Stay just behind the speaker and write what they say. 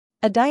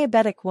A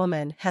diabetic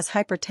woman has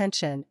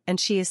hypertension and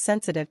she is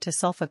sensitive to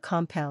sulfa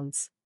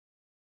compounds.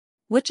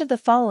 Which of the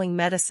following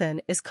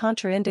medicine is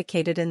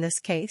contraindicated in this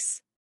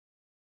case?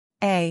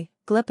 A.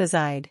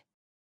 Glipizide.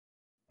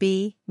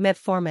 B.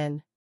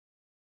 Metformin.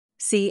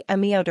 C.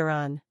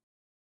 Amiodarone.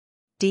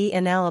 D.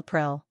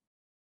 Enalapril.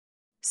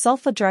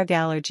 Sulfa drug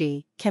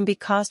allergy can be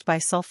caused by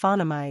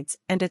sulfonamides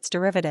and its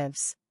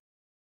derivatives.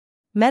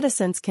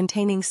 Medicines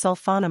containing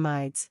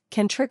sulfonamides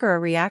can trigger a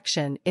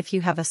reaction if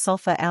you have a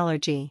sulfa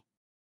allergy.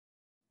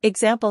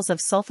 Examples of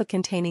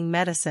sulfa-containing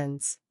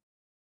medicines: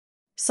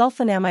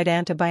 sulfonamide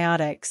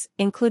antibiotics,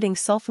 including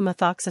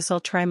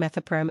sulfamethoxycyl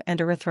trimethoprim and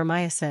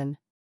erythromycin.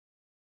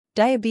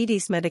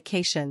 Diabetes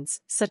medications,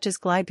 such as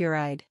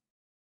glyburide.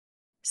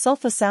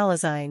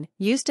 Sulfasalazine,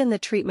 used in the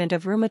treatment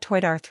of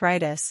rheumatoid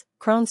arthritis,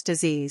 Crohn's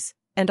disease,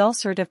 and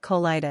ulcerative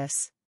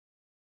colitis.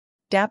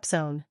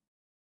 Dapsone.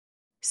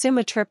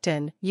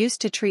 Sumatriptan, used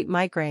to treat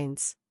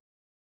migraines.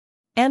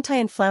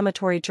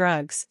 Anti-inflammatory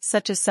drugs,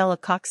 such as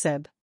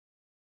celecoxib.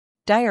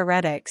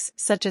 Diuretics,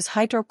 such as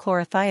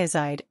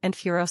hydrochlorothiazide and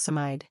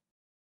furosemide.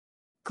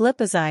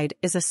 Glipizide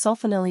is a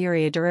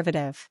sulfonylurea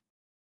derivative.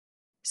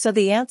 So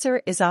the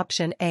answer is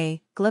option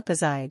A,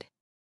 glipizide.